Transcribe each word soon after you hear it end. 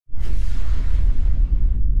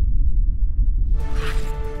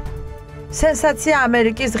სენსაცია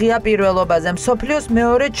ამერიკის ღია პირველობაზე მსოფლიოს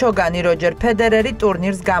მეორე ჩოგანი როჯერ ფედერერი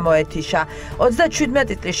ტურნირს გამოეთიშა.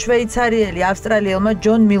 37 წლის შვეიცარიელი ავსტრალიელმა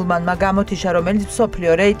მილმანმა გამოთიშა, რომელიც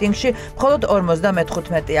მსოფლიო რეიტინგში მხოლოდ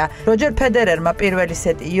 54-ია. როჯერ ფედერერმა პირველი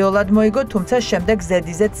სეტი იოლად მოიგო, თუმცა შემდეგ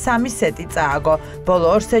ზედიზედ 3 სეტი წააგო. ბოლო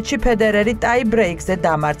 2 სეტში ფედერერი ტაი ბრეიკზე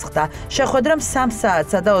დამარცხდა. შეხვედრამ 3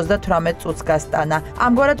 საათსა და 38 წუთს გასტანა.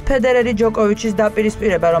 ამგვარად ფედერერი ჯოკოვიჩის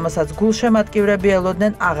დაპირისპირება, რომელსაც გულშემატკივრები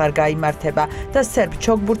ელოდნენ, აღარ გაიმართა და სერბ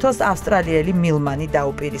ჩოგბურთელს ავსტრალიელი მილმანი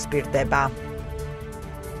დაუპირისპირდება.